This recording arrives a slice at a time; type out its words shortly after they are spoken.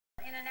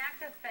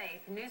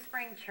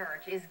NewSpring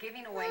Church is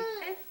giving away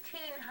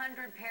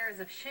 1,500 pairs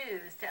of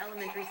shoes to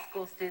elementary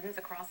school students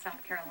across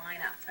South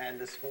Carolina. And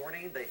this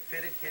morning, they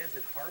fitted kids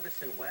at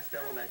Harbison West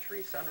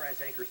Elementary.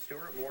 Sunrise anchor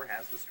Stuart Moore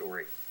has the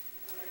story.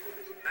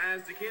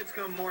 As the kids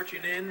come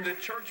marching in, the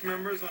church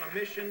members on a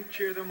mission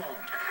cheer them on.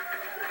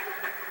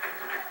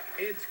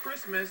 It's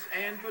Christmas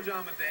and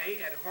Pajama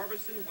Day at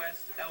Harbison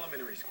West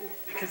Elementary School.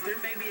 Because there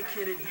may be a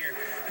kid in here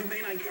who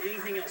may not get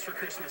anything else for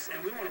Christmas,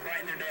 and we want to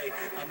brighten their day.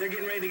 They're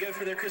getting ready to go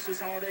for their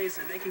Christmas holidays,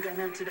 and they can go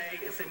home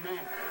today and say, Mom,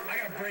 I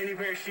got a brand new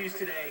pair of shoes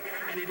today,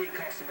 and it didn't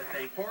cost them a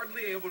thing.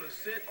 Hardly able to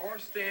sit or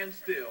stand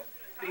still,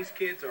 these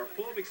kids are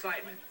full of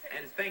excitement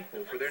and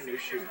thankful for their new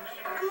shoes.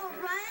 I'm going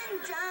to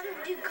run, jump,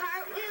 do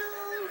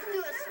cartwheels,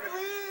 do a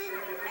split,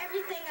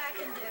 everything I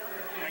can do.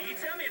 Now, you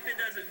tell me if it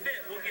doesn't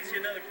fit, we'll get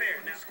you another pair.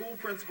 Now, School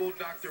Principal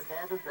Dr.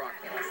 Barbara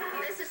Brockman.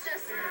 This is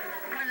just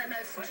one of the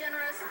most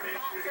generous,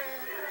 thoughtful,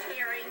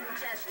 caring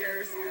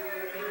gestures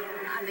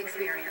I've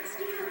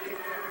experienced.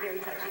 It's very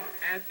touching.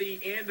 At the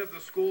end of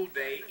the school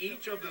day,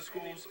 each of the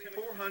school's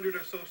 400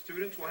 or so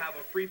students will have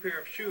a free pair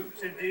of shoes.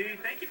 Indeed.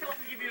 Thank you for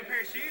letting me give you a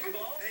pair of shoes,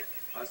 boss.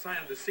 A sign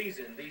of the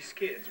season these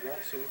kids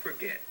won't soon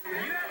forget. You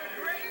have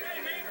a great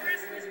day. Merry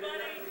Christmas,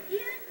 buddy.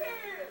 You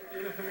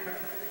too.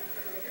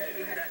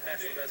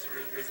 That's the best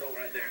result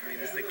right there. I mean,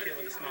 it's the kid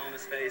with a smile on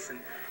his face and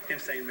him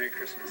saying Merry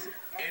Christmas.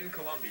 In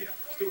Columbia,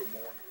 Stuart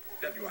Moore,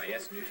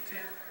 WIS News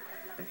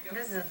 10.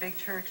 This is a big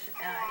church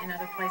in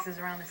other places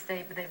around the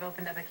state, but they've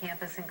opened up a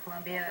campus in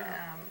Columbia.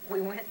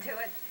 We went to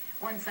it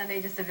one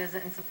Sunday just to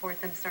visit and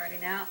support them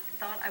starting out.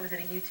 Thought I was at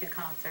a U2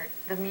 concert.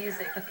 The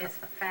music is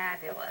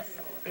fabulous.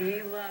 If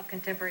you love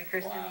contemporary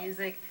Christian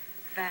music,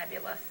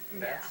 fabulous.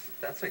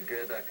 That's a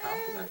good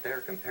compliment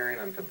there, comparing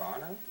them to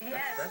Bono.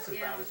 Yes. That's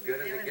about as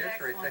good as it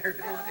gets right there,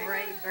 Donnie.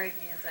 Great, great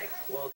music. Well,